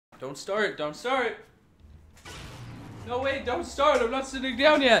Don't start, don't start. No, wait, don't start. I'm not sitting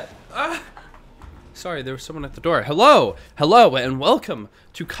down yet. Sorry, there was someone at the door. Hello, and welcome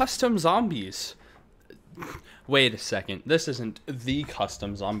to Custom Zombies. Wait a second. This isn't the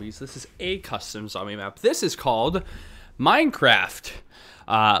Custom Zombies. This is a custom zombie map. This is called Minecraft.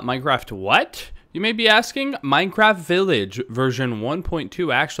 Minecraft what? You may be asking. Minecraft Village version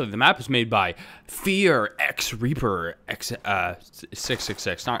 1.2. Actually, the map is made by Fear X Reaper X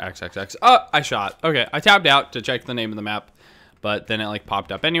 666, not XXX. Oh, I shot. Okay, I tabbed out to check the name of the map, but then it like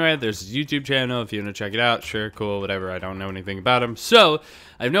popped up anyway. There's his YouTube channel if you want to check it out. Sure, cool, whatever. I don't know anything about him, so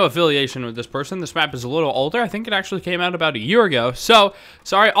I have no affiliation with this person. This map is a little older. I think it actually came out about a year ago. So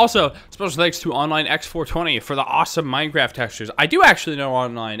sorry. Also, special thanks to Online X420 for the awesome Minecraft textures. I do actually know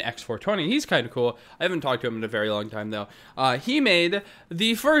Online X420. He's kind of cool. I haven't talked to him in a very long time though. He made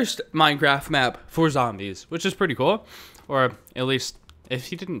the first Minecraft map for zombies, which is pretty cool. Or at least, if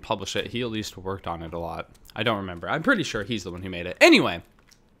he didn't publish it, he at least worked on it a lot. I don't remember. I'm pretty sure he's the one who made it. Anyway,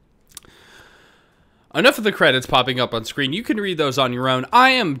 enough of the credits popping up on screen. You can read those on your own. I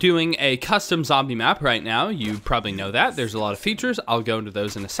am doing a custom zombie map right now. You probably know that. There's a lot of features. I'll go into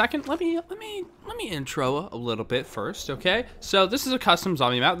those in a second. Let me intro a little bit first, okay? So this is a custom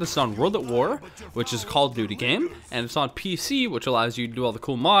zombie map. This is on World at War, which is a Call of Duty game, and it's on PC, which allows you to do all the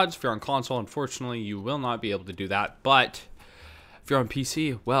cool mods. If you're on console, unfortunately, you will not be able to do that. But if you're on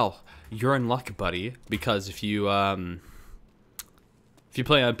PC, well, you're in luck, buddy, because if you play on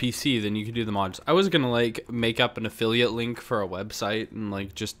PC, then you can do the mods. I was gonna like make up an affiliate link for a website and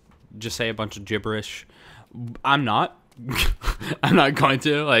like just say a bunch of gibberish. I'm not. I'm not going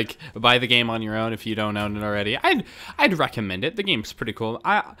to like buy the game on your own if you don't own it already. I'd recommend it. The game's pretty cool.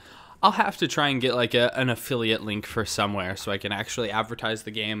 I'll have to try and get like an affiliate link for somewhere so I can actually advertise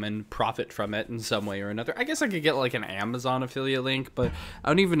the game and profit from it in some way or another. I guess I could get like an Amazon affiliate link, but I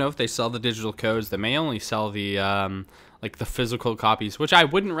don't even know if they sell the digital codes. They may only sell the like the physical copies, which I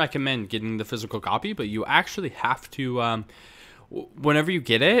wouldn't recommend getting the physical copy, but you actually have to whenever you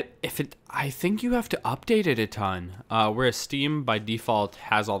get it, I think you have to update it a ton. Whereas Steam by default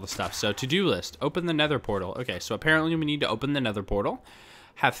has all the stuff. So to-do list, open the Nether portal. Okay, so apparently we need to open the Nether portal.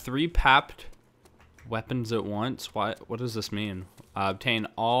 Have 3 papped weapons at once. What does this mean? Obtain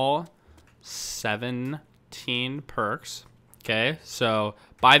all 17 perks. Okay, so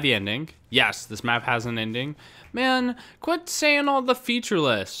by the ending. Yes, this map has an ending. Man, quit saying all the feature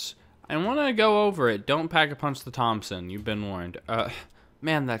lists. I want to go over it. Don't pack a punch the Thompson. You've been warned.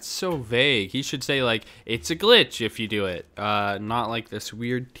 Man, that's so vague. He should say, like, it's a glitch if you do it. Not like this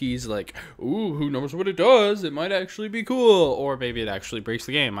weird tease like, ooh, who knows what it does? It might actually be cool. Or maybe it actually breaks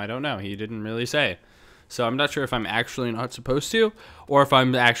the game. I don't know. He didn't really say. So I'm not sure if I'm actually not supposed to or if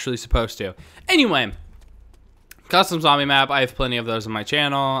I'm actually supposed to. Anyway, custom zombie map. I have plenty of those on my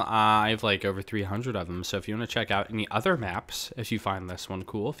channel. I have like over 300 of them. So if you want to check out any other maps, if you find this one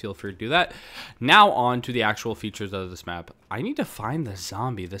cool, feel free to do that. Now on to the actual features of this map. I need to find the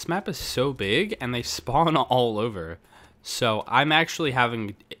zombie. This map is so big and they spawn all over. So I'm actually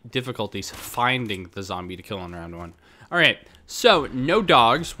having difficulties finding the zombie to kill on round 1. All right. So no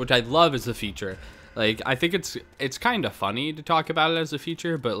dogs, which I love as a feature. Like, I think it's kind of funny to talk about it as a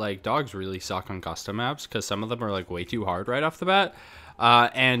feature, but, like, dogs really suck on custom maps because some of them are, like, way too hard right off the bat.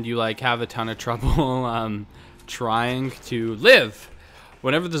 And you, like, have a ton of trouble trying to live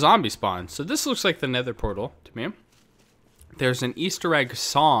whenever the zombie spawns. So this looks like the Nether portal to me. There's an Easter egg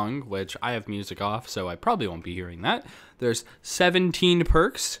song, which I have music off, so I probably won't be hearing that. There's 17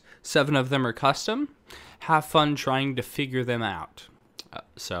 perks. 7 of them are custom. Have fun trying to figure them out.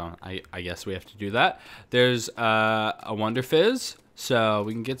 So I guess we have to do that. There's a wunderfizz, so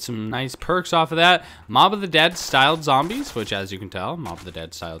we can get some nice perks off of that. Mob of the Dead styled zombies, which as you can tell, Mob of the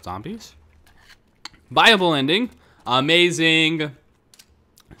Dead styled zombies. Viable ending, amazing.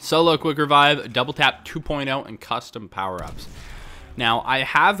 Solo quick revive, double tap 2.0, and custom power-ups. Now I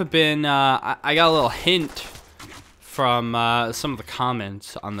have been, I got a little hint from some of the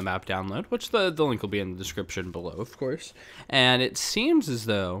comments on the map download, which the link will be in the description below, of course. And it seems as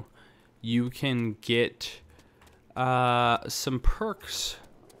though you can get some perks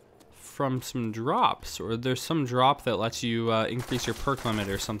from some drops, or there's some drop that lets you increase your perk limit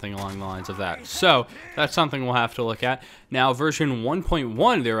or something along the lines of that. So that's something we'll have to look at. Now, version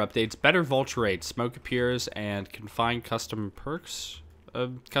 1.1, there are updates, better vulture rate, smoke appears, and can find custom perks,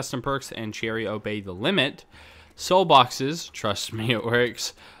 and cherry obey the limit. Soul boxes, trust me, it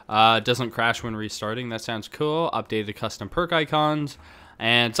works. Doesn't crash when restarting. That sounds cool. Updated custom perk icons.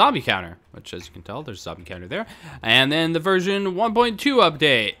 And zombie counter, which as you can tell, there's a zombie counter there. And then the version 1.2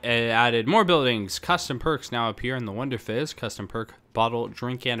 update, it added more buildings. Custom perks now appear in the wunderfizz. Custom perk bottle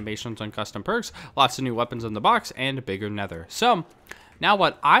drink animations on custom perks. Lots of new weapons in the box and a bigger nether. So now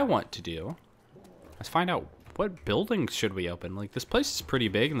what I want to do is find out what buildings should we open. Like, this place is pretty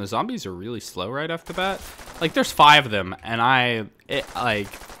big and the zombies are really slow right off the bat. Like, there's 5 of them and I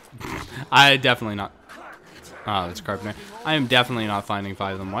definitely not. Oh, it's carpenter. I am definitely not finding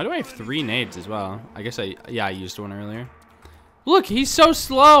 5 of them. Why do I have 3 nades as well? I guess I used one earlier. Look, he's so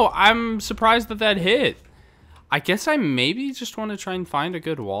slow. I'm surprised that hit. I guess I maybe just want to try and find a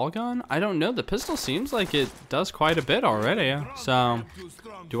good wall gun. I don't know. The pistol seems like it does quite a bit already. So,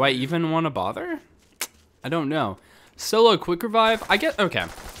 do I even want to bother? I don't know. Solo quick revive. I get okay.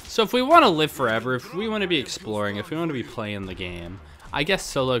 So if we want to live forever, if we want to be exploring, if we want to be playing the game, I guess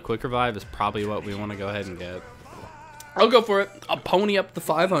solo quick revive is probably what we want to go ahead and get. I'll go for it. I'll pony up the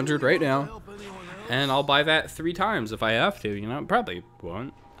 500 right now, and I'll buy that 3 times if I have to. You know, probably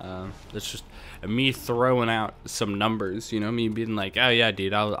won't. That's just me throwing out some numbers. You know, me being like, oh yeah,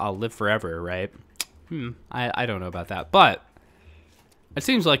 dude, I'll live forever, right? I don't know about that, but it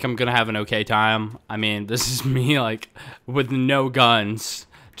seems like I'm gonna have an okay time. I mean, this is me like with no guns,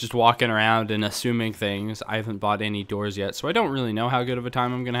 just walking around and assuming things. I haven't bought any doors yet, so I don't really know how good of a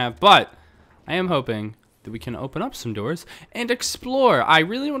time I'm gonna have, but I am hoping that we can open up some doors and explore. I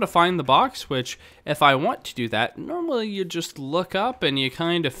really want to find the box, which if I want to do that, normally you just look up and you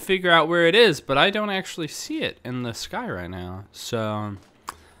kind of figure out where it is, but I don't actually see it in the sky right now. So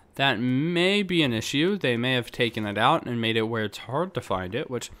that may be an issue. They may have taken it out and made it where it's hard to find it,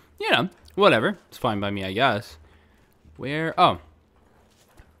 which, you know, whatever. It's fine by me, I guess. Where? Oh.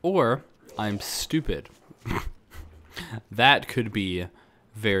 Or I'm stupid. That could be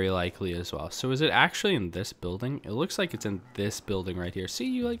very likely as well. So is it actually in this building? It looks like it's in this building right here. See,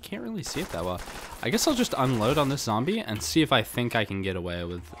 you like can't really see it that well. I guess I'll just unload on this zombie and see if I think I can get away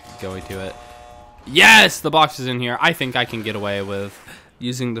with going to it. Yes, the box is in here. I think I can get away with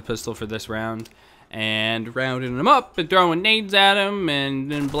using the pistol for this round and rounding them up and throwing nades at them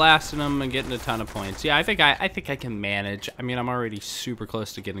and then blasting them and getting a ton of points. Yeah, I think I can manage. I mean, I'm already super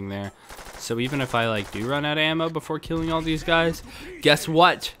close to getting there. So even if I like do run out of ammo before killing all these guys, guess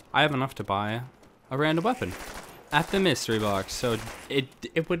what? I have enough to buy a random weapon at the mystery box. So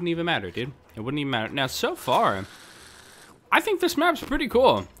it wouldn't even matter, dude. It wouldn't even matter. Now, so far, I think this map's pretty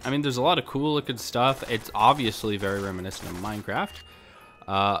cool. I mean, there's a lot of cool looking stuff. It's obviously very reminiscent of Minecraft.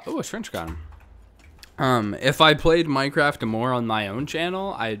 Oh, a trench gun. If I played Minecraft more on my own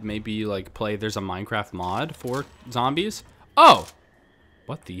channel, I'd maybe like play, there's a Minecraft mod for zombies. Oh,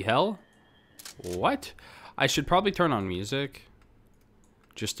 what the hell? What? I should probably turn on music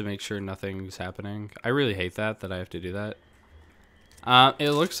just to make sure nothing's happening. I really hate that I have to do that.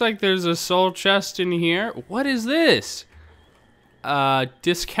 It looks like there's a soul chest in here. What is this?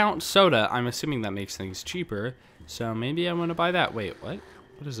 Discount soda. I'm assuming that makes things cheaper. So maybe I want to buy that. Wait, what?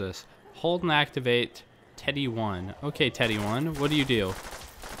 What is this? Hold and activate Teddy 1. Okay, Teddy 1. What do you do?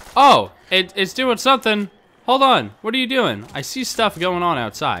 Oh, it's doing something. Hold on. What are you doing? I see stuff going on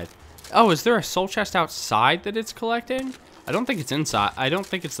outside. Oh, is there a soul chest outside that it's collecting? I don't think it's inside. I don't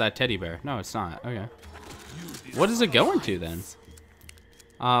think it's that teddy bear. No, it's not. Okay. What is it going to then?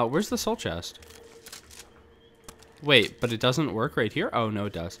 Where's the soul chest? Wait, but it doesn't work right here? Oh, no,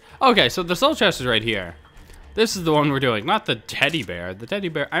 it does. Okay, so the soul chest is right here. This is the one we're doing, not the teddy bear. The teddy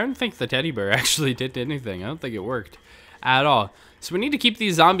bear, I don't think the teddy bear actually did anything. I don't think it worked at all. So we need to keep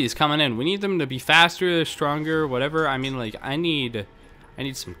these zombies coming in. We need them to be faster, stronger, whatever. I mean, like, I need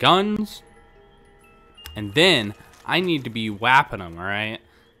some guns. And then I need to be whapping them, all right?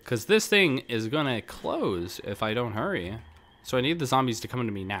 Because this thing is going to close if I don't hurry. So I need the zombies to come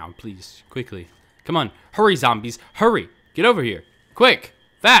into me now, please, quickly. Come on, hurry, zombies, hurry. Get over here, quick,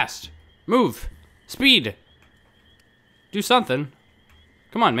 fast, move, speed. Do something.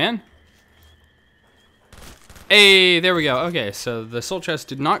 Come on, man. Hey, there we go. Okay, so the soul chest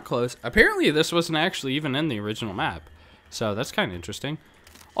did not close. Apparently, this wasn't actually even in the original map. So that's kind of interesting.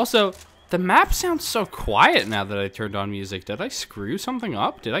 Also, the map sounds so quiet now that I turned on music. Did I screw something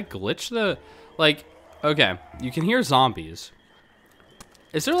up? Did I glitch the... Like, okay, you can hear zombies.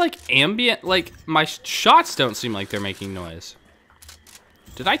 Is there, like, ambient... Like, my shots don't seem like they're making noise.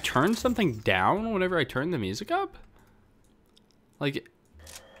 Did I turn something down whenever I turned the music up? Like,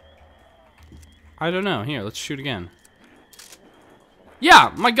 I don't know. Here, let's shoot again.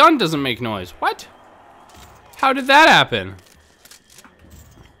 Yeah, my gun doesn't make noise. What? How did that happen?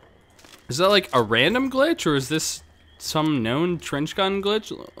 Is that like a random glitch, or is this some known trench gun glitch?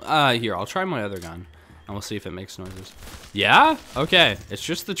 Here, I'll try my other gun. and we'll see if it makes noises. Yeah? Okay. It's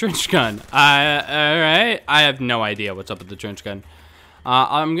just the trench gun. Alright. I have no idea what's up with the trench gun.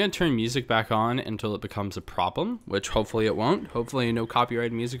 I'm going to turn music back on until it becomes a problem, which hopefully it won't. Hopefully no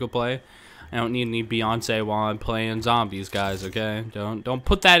copyrighted music will play. I don't need any Beyonce while I'm playing zombies, guys, okay? Don't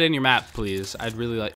put that in your map, please. I'd really like...